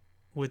about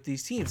with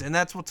these teams. And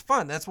that's what's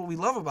fun. That's what we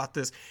love about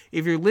this.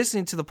 If you're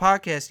listening to the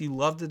podcast, you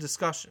love the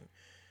discussion.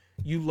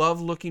 You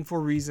love looking for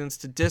reasons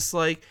to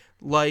dislike,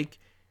 like,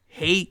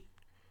 hate,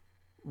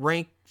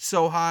 rank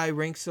so high,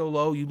 rank so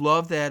low. You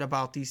love that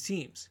about these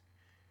teams.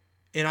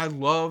 And I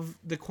love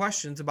the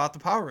questions about the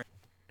power rank.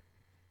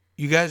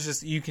 You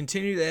guys you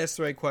continue to ask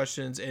the right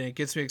questions, and it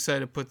gets me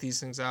excited to put these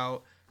things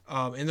out.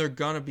 And they're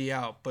going to be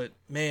out. But,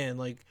 man,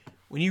 like,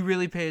 when you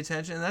really pay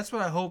attention, and that's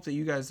what I hope that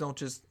you guys don't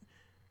just,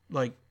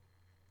 like,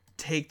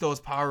 take those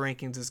power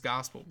rankings as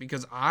gospel,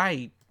 because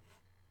I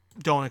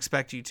don't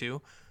expect you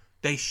to.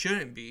 They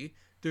shouldn't be.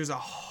 There's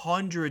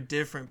 100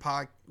 different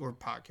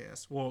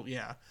podcasts. Well,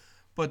 yeah.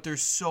 But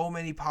there's so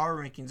many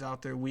power rankings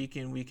out there week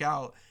in, week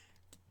out.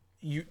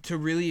 To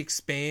really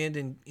expand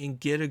and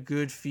get a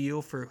good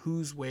feel for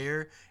who's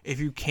where, if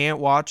you can't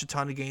watch a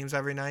ton of games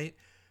every night.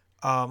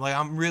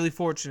 I'm really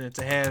fortunate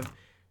to have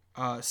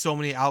so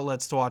many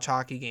outlets to watch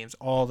hockey games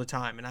all the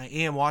time. And I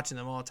am watching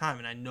them all the time.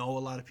 And I know a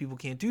lot of people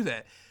can't do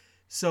that.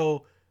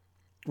 So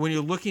when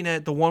you're looking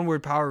at the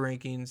one-word power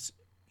rankings,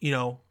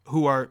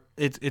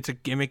 it's a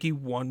gimmicky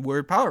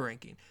one-word power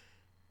ranking.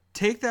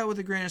 Take that with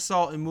a grain of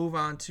salt and move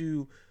on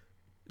to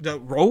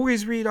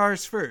always read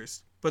ours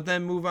first, but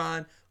then move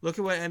on. Look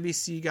at what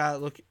NBC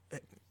got. Look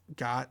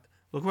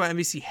what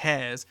NBC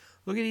has.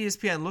 Look at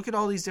ESPN. Look at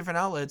all these different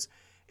outlets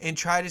and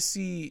try to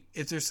see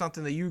if there's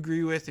something that you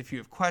agree with. If you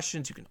have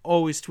questions, you can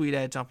always tweet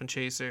at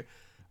DumpAndChaser.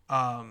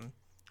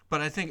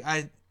 But I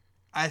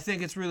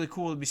think it's really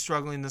cool to be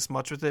struggling this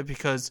much with it,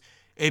 because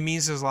it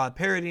means there's a lot of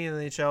parity in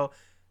the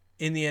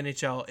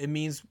NHL. It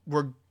means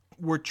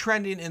we're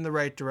trending in the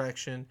right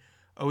direction.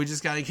 We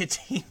just got to get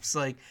teams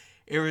like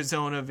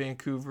Arizona,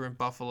 Vancouver, and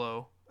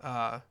Buffalo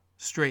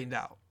straightened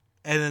out.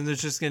 And then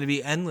there's just going to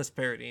be endless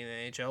parity in the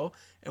NHL,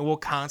 and we'll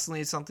constantly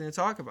have something to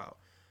talk about.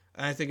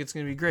 And I think it's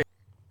going to be great.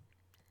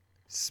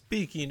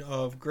 Speaking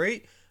of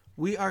great,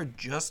 we are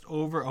just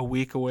over a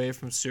week away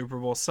from Super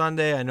Bowl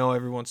Sunday. I know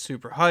everyone's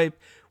super hyped,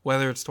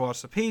 whether it's to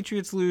watch the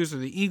Patriots lose or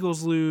the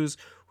Eagles lose,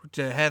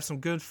 to have some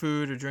good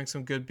food or drink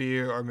some good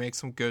beer or make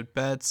some good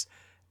bets.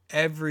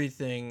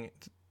 Everything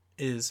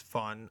is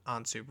fun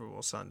on Super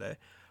Bowl Sunday.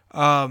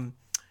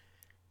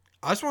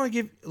 I just want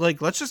to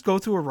let's just go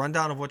through a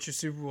rundown of what your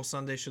Super Bowl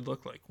Sunday should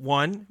look like.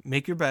 1,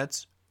 make your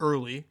bets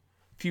early.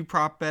 A few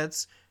prop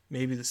bets,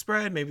 maybe the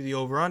spread, maybe the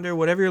over-under,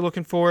 whatever you're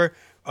looking for.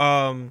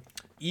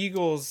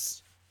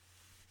 Eagles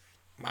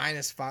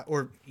 -5,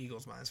 or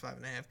Eagles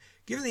 -5.5.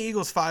 Giving the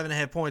Eagles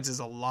 5.5 points is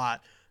a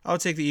lot. I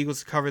would take the Eagles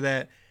to cover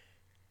that.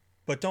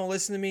 But don't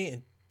listen to me,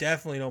 and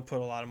definitely don't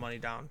put a lot of money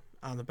down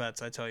on the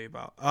bets I tell you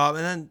about. And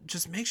then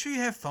just make sure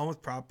you have fun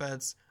with prop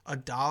bets.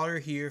 $1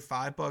 here,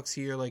 $5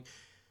 here.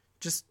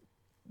 Just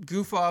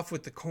goof off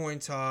with the coin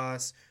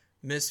toss,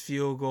 missed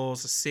field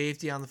goals, a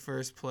safety on the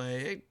first play.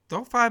 Hey,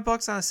 throw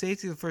 $5 on a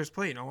safety on the first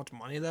play. You know how much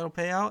money that'll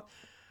pay out?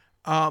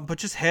 But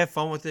just have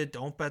fun with it.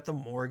 Don't bet the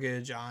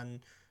mortgage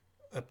on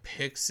a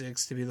pick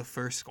six to be the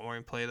first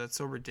scoring play. That's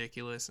so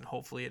ridiculous, and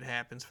hopefully it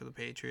happens for the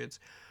Patriots.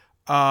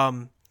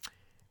 And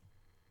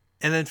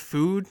then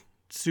food,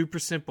 super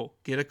simple.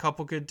 Get a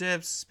couple good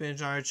dips,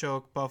 spinach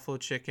artichoke, buffalo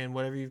chicken,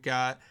 whatever you've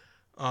got,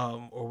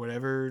 or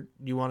whatever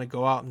you want to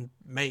go out and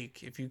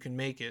make. If you can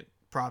make it,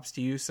 props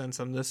to you. Send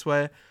some this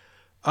way.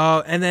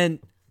 And then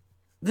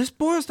this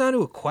boils down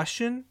to a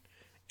question,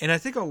 and I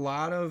think a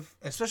lot of,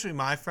 especially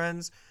my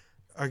friends,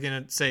 are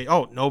going to say,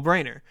 oh,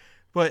 no-brainer.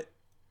 But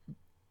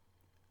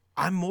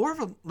I'm more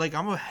of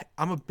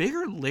I'm a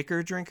bigger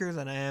liquor drinker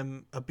than I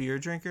am a beer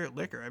drinker.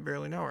 Liquor, I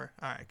barely know her.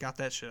 All right, got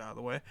that shit out of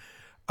the way.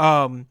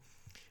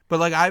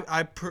 But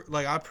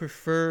I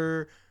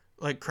prefer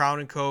Crown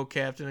and Coke,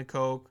 Captain and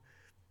Coke,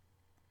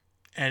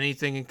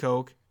 anything in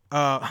Coke,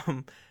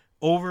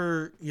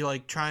 over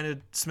trying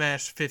to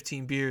smash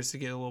 15 beers to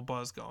get a little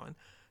buzz going.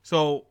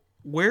 So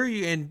where are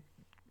you? And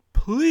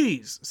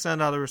please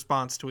send out a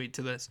response tweet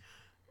to this.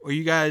 Are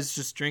you guys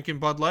just drinking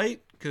Bud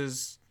Light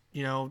because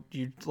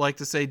you'd like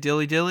to say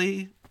dilly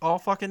dilly all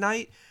fucking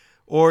night?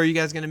 Or are you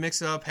guys going to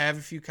mix it up, have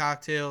a few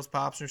cocktails,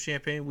 pop some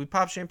champagne? We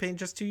popped champagne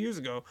just 2 years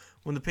ago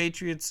when the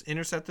Patriots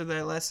intercepted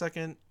that last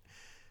second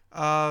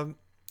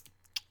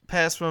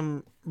pass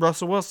from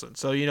Russell Wilson.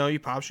 So, you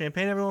pop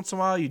champagne every once in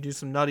a while. You do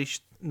some nutty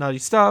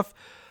stuff.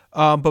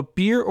 But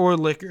beer or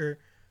liquor,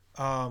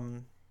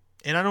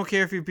 and I don't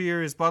care if your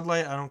beer is Bud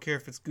Light. I don't care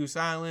if it's Goose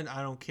Island.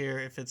 I don't care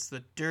if it's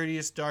the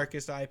dirtiest,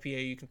 darkest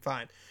IPA you can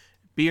find.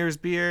 Beer is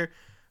beer.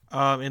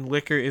 And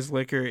liquor is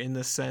liquor in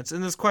this sense.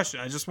 In this question,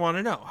 I just want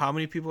to know how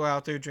many people are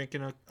out there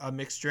drinking a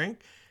mixed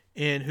drink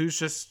and who's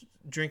just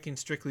drinking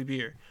strictly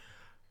beer.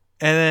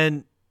 And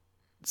then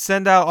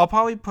send out, I'll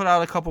probably put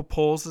out a couple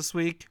polls this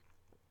week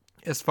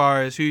as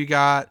far as who you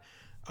got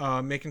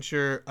Making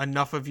sure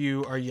enough of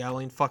you are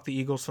yelling "fuck the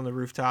Eagles" from the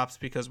rooftops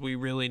because we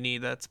really need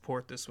that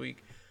support this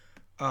week.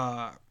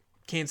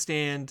 Can't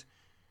stand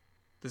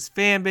this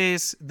fan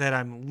base that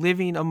I'm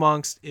living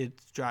amongst.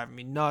 It's driving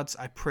me nuts.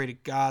 I pray to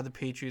God the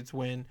Patriots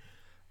win.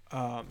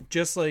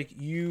 Just like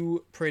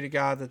you pray to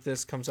God that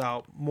this comes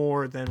out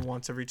more than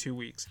once every 2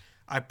 weeks.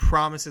 I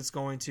promise it's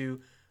going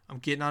to. I'm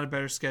getting on a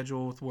better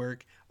schedule with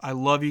work. I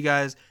love you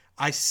guys.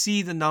 I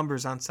see the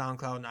numbers on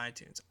SoundCloud and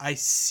iTunes. I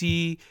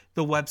see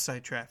the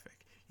website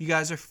traffic. You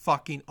guys are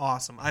fucking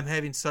awesome. I'm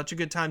having such a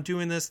good time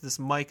doing this. This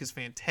mic is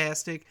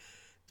fantastic.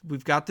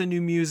 We've got the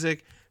new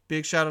music.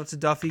 Big shout out to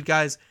Duffy.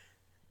 Guys,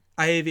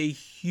 I have a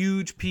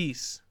huge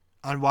piece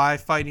on why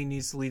fighting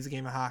needs to leave the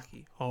game of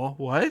hockey. Oh,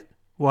 what?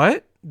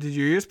 What? Did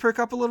your ears perk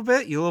up a little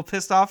bit? You a little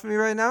pissed off at me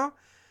right now?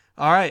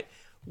 All right.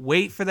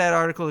 Wait for that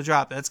article to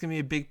drop. That's going to be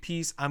a big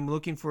piece. I'm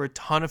looking for a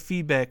ton of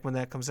feedback when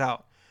that comes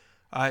out.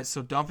 All right.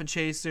 So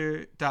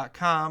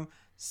DumpAndChaser.com,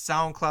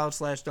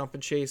 SoundCloud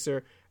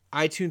 /DumpAndChaser,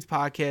 iTunes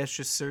podcast.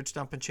 Just search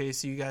Dump and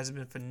Chaser. You guys have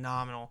been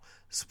phenomenal.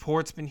 The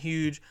support's been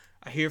huge.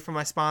 I hear from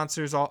my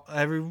sponsors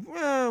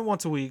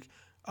once a week.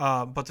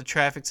 But the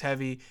traffic's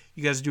heavy.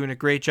 You guys are doing a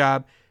great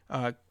job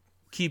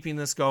keeping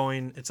this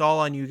going. It's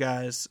all on you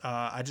guys.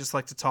 I just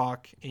like to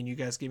talk, and you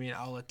guys give me an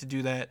outlet to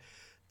do that.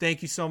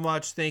 Thank you so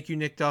much. Thank you,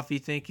 Nick Duffy.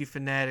 Thank you,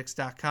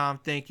 Fanatics.com.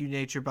 Thank you,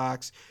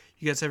 NatureBox.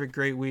 You guys have a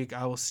great week.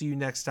 I will see you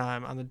next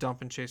time on the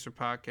Dump and Chaser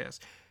podcast.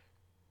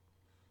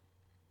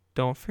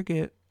 Don't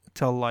forget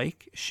to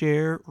like,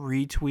 share,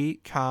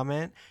 retweet,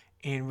 comment,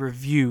 and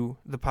review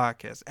the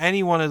podcast.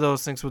 Any one of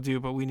those things will do,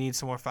 but we need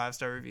some more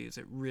 5-star reviews.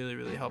 It really,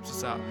 really helps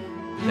us out.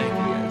 Thank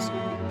you,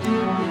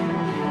 guys.